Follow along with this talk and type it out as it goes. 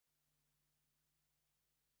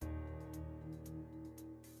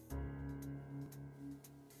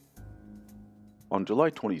On July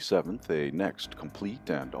 27th, a next complete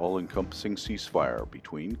and all-encompassing ceasefire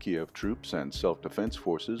between Kiev troops and self-defense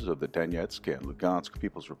forces of the Donetsk and Lugansk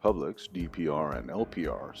People's Republics, DPR and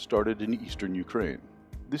LPR, started in eastern Ukraine.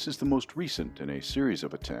 This is the most recent in a series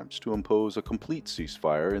of attempts to impose a complete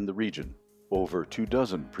ceasefire in the region. Over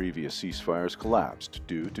 24 previous ceasefires collapsed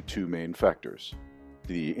due to two main factors: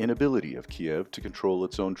 the inability of Kiev to control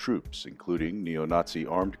its own troops, including neo-Nazi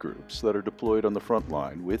armed groups that are deployed on the front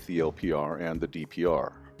line with the LPR and the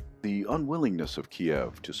DPR. The unwillingness of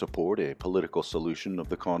Kiev to support a political solution of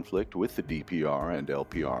the conflict with the DPR and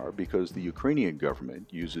LPR because the Ukrainian government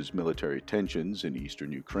uses military tensions in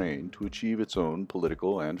eastern Ukraine to achieve its own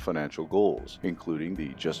political and financial goals, including the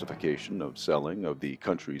justification of selling of the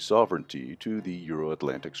country's sovereignty to the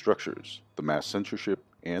Euro-Atlantic structures, the mass censorship,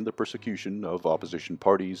 and the persecution of opposition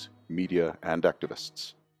parties, media, and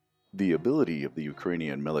activists. The ability of the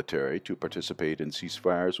Ukrainian military to participate in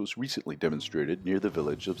ceasefires was recently demonstrated near the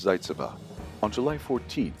village of Zaitseva. On July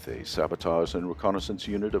 14th, a sabotage and reconnaissance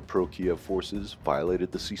unit of pro-Kiev forces violated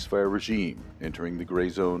the ceasefire regime, entering the gray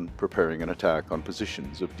zone, preparing an attack on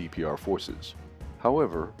positions of DPR forces.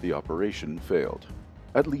 However, the operation failed.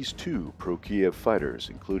 At least two pro-Kiev fighters,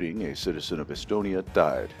 including a citizen of Estonia,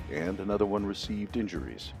 died, and another one received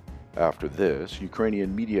injuries. After this,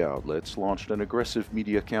 Ukrainian media outlets launched an aggressive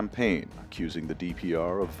media campaign accusing the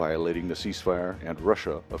DPR of violating the ceasefire and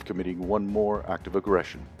Russia of committing one more act of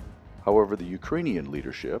aggression. However, the Ukrainian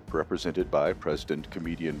leadership, represented by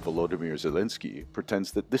President-comedian Volodymyr Zelensky,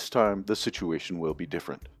 pretends that this time the situation will be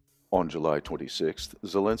different. On July 26th,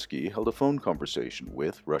 Zelensky held a phone conversation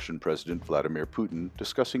with Russian President Vladimir Putin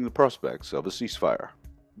discussing the prospects of a ceasefire.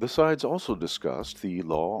 The sides also discussed the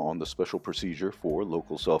law on the special procedure for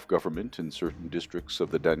local self-government in certain districts of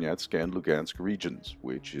the Donetsk and Lugansk regions,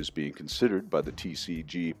 which is being considered by the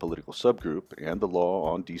TCG political subgroup, and the law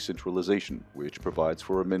on decentralization, which provides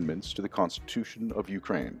for amendments to the Constitution of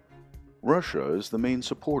Ukraine. Russia is the main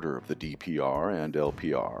supporter of the DPR and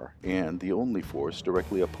LPR, and the only force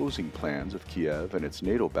directly opposing plans of Kiev and its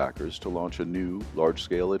NATO backers to launch a new,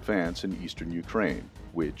 large-scale advance in eastern Ukraine,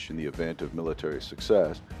 which, in the event of military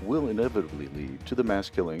success, will inevitably lead to the mass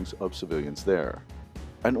killings of civilians there.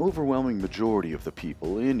 An overwhelming majority of the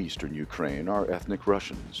people in eastern Ukraine are ethnic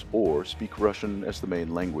Russians, or speak Russian as the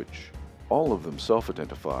main language. All of them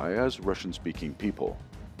self-identify as Russian-speaking people.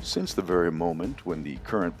 Since the very moment when the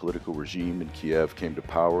current political regime in Kiev came to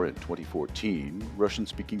power in 2014,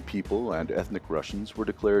 Russian-speaking people and ethnic Russians were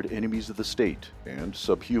declared enemies of the state and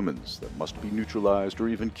subhumans that must be neutralized or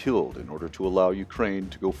even killed in order to allow Ukraine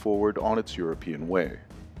to go forward on its European way.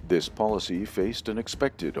 This policy faced an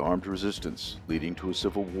expected armed resistance, leading to a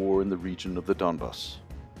civil war in the region of the Donbas.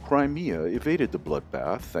 Crimea evaded the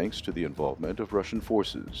bloodbath thanks to the involvement of Russian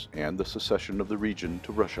forces and the secession of the region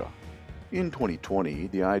to Russia. In 2020,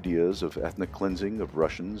 the ideas of ethnic cleansing of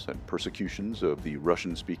Russians and persecutions of the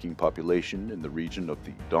Russian-speaking population in the region of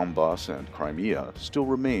the Donbas and Crimea still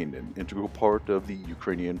remain an integral part of the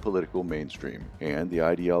Ukrainian political mainstream, and the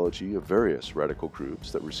ideology of various radical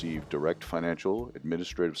groups that receive direct financial,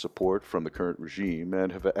 administrative support from the current regime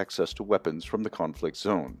and have access to weapons from the conflict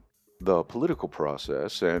zone. The political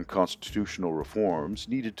process and constitutional reforms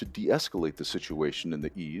needed to de-escalate the situation in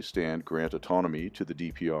the East and grant autonomy to the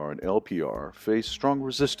DPR and LPR face strong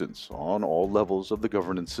resistance on all levels of the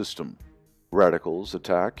governance system. Radicals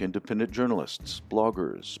attack independent journalists,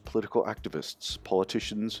 bloggers, political activists,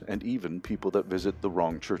 politicians, and even people that visit the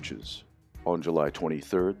wrong churches. On July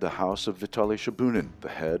 23rd, the house of Vitaly Shabunin, the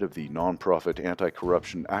head of the non-profit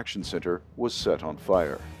Anti-Corruption Action Center, was set on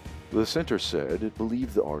fire. The center said it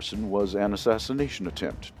believed the arson was an assassination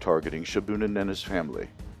attempt targeting Shabunin and his family.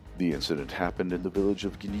 The incident happened in the village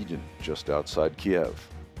of Gnidin, just outside Kiev.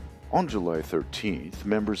 On July 13th,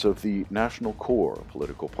 members of the National Corps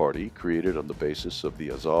political party, created on the basis of the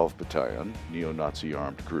Azov Battalion, neo-Nazi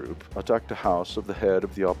armed group, attacked a house of the head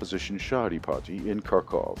of the opposition Shari party in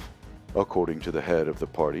Kharkov. According to the head of the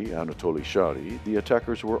party, Anatoly Shari, the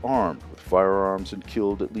attackers were armed with firearms and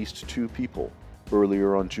killed at least 2 people.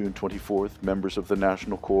 Earlier on June 24th, members of the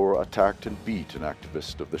National Corps attacked and beat an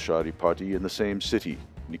activist of the Shari party in the same city,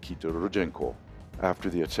 Nikita Rodchenko. After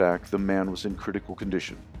the attack, the man was in critical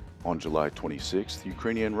condition. On July 26th,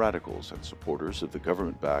 Ukrainian radicals and supporters of the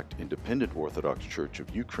government-backed Independent Orthodox Church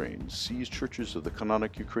of Ukraine seized churches of the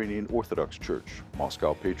canonic Ukrainian Orthodox Church,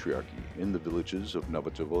 Moscow Patriarchy, in the villages of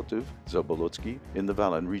Novotivotov, Zabolotsky, in the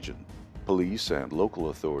Valin region. Police and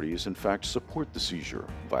local authorities in fact support the seizure,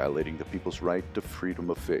 violating the people's right to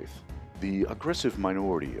freedom of faith. The aggressive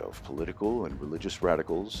minority of political and religious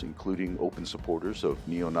radicals, including open supporters of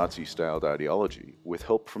neo-Nazi-styled ideology, with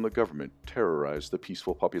help from the government, terrorized the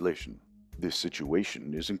peaceful population. This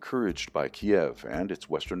situation is encouraged by Kiev and its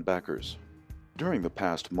Western backers. During the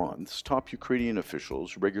past months, top Ukrainian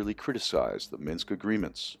officials regularly criticized the Minsk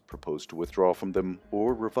agreements, proposed to withdraw from them,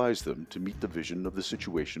 or revise them to meet the vision of the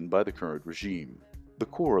situation by the current regime. The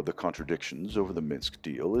core of the contradictions over the Minsk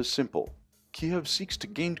deal is simple. Kiev seeks to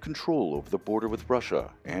gain control over the border with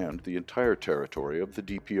Russia and the entire territory of the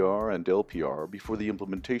DPR and LPR before the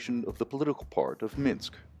implementation of the political part of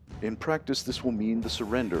Minsk. In practice, this will mean the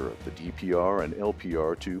surrender of the DPR and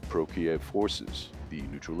LPR to pro-Kiev forces, the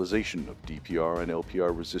neutralization of DPR and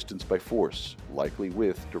LPR resistance by force, likely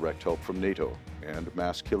with direct help from NATO, and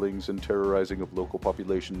mass killings and terrorizing of local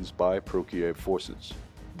populations by pro-Kiev forces.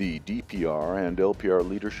 The DPR and LPR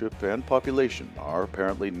leadership and population are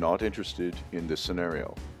apparently not interested in this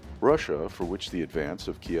scenario. Russia, for which the advance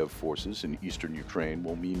of Kiev forces in eastern Ukraine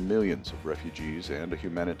will mean millions of refugees and a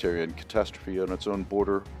humanitarian catastrophe on its own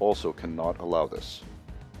border, also cannot allow this.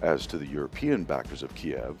 As to the European backers of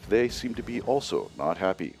Kiev, they seem to be also not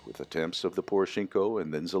happy with attempts of the Poroshenko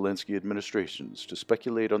and then Zelensky administrations to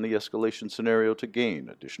speculate on the escalation scenario to gain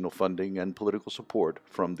additional funding and political support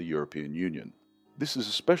from the European Union. This is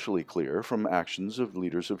especially clear from actions of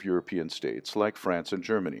leaders of European states like France and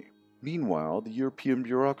Germany. Meanwhile, the European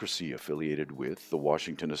bureaucracy affiliated with the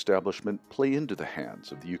Washington establishment play into the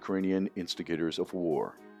hands of the Ukrainian instigators of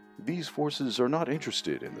war. These forces are not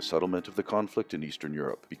interested in the settlement of the conflict in Eastern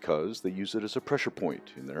Europe because they use it as a pressure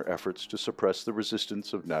point in their efforts to suppress the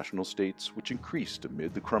resistance of national states which increased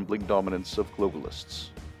amid the crumbling dominance of globalists.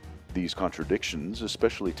 These contradictions,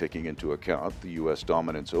 especially taking into account the U.S.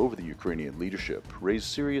 dominance over the Ukrainian leadership, raise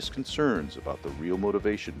serious concerns about the real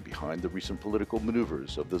motivation behind the recent political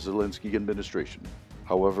maneuvers of the Zelensky administration.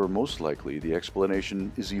 However, most likely the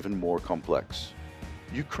explanation is even more complex.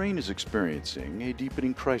 Ukraine is experiencing a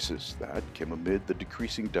deepening crisis that came amid the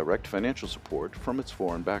decreasing direct financial support from its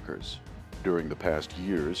foreign backers. During the past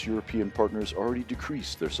years, European partners already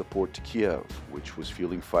decreased their support to Kiev, which was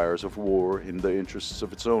fueling fires of war in the interests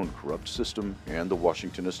of its own corrupt system and the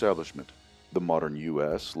Washington establishment. The modern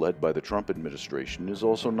U.S., led by the Trump administration, is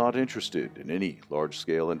also not interested in any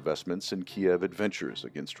large-scale investments in Kiev adventures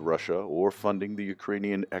against Russia or funding the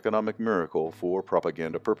Ukrainian economic miracle for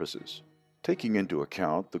propaganda purposes. Taking into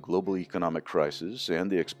account the global economic crisis and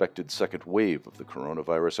the expected second wave of the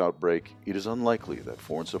coronavirus outbreak, it is unlikely that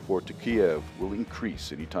foreign support to Kiev will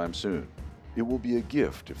increase anytime soon. It will be a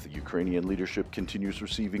gift if the Ukrainian leadership continues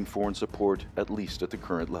receiving foreign support, at least at the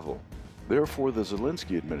current level. Therefore, the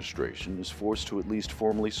Zelensky administration is forced to at least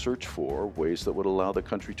formally search for ways that would allow the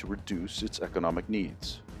country to reduce its economic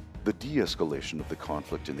needs. The de-escalation of the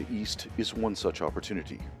conflict in the East is one such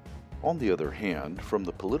opportunity. On the other hand, from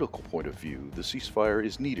the political point of view, the ceasefire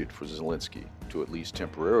is needed for Zelensky to at least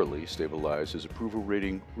temporarily stabilize his approval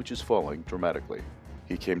rating, which is falling dramatically.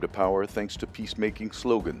 He came to power thanks to peacemaking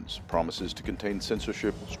slogans, promises to contain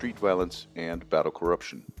censorship, street violence, and battle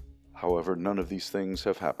corruption. However, none of these things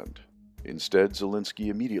have happened. Instead, Zelensky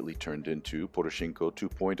immediately turned into Poroshenko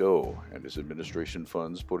 2.0, and his administration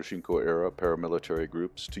funds Poroshenko-era paramilitary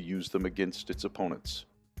groups to use them against its opponents.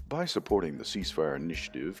 By supporting the ceasefire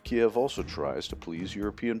initiative, Kiev also tries to please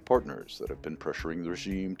European partners that have been pressuring the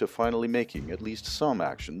regime to finally making at least some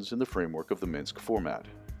actions in the framework of the Minsk format.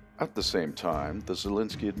 At the same time, the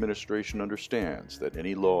Zelensky administration understands that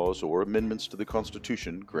any laws or amendments to the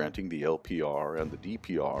constitution granting the LPR and the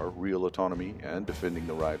DPR real autonomy and defending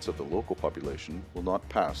the rights of the local population will not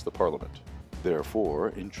pass the parliament.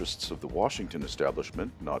 Therefore, interests of the Washington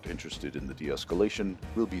establishment, not interested in the de-escalation,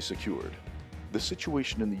 will be secured. The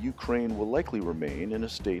situation in the Ukraine will likely remain in a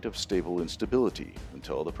state of stable instability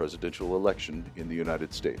until the presidential election in the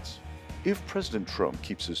United States. If President Trump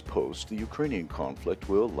keeps his post, the Ukrainian conflict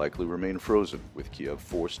will likely remain frozen, with Kiev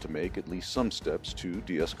forced to make at least some steps to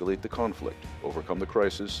de-escalate the conflict, overcome the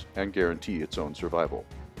crisis, and guarantee its own survival.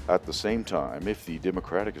 At the same time, if the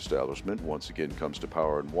Democratic establishment once again comes to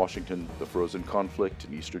power in Washington, the frozen conflict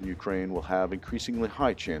in eastern Ukraine will have increasingly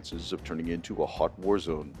high chances of turning into a hot war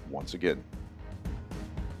zone once again.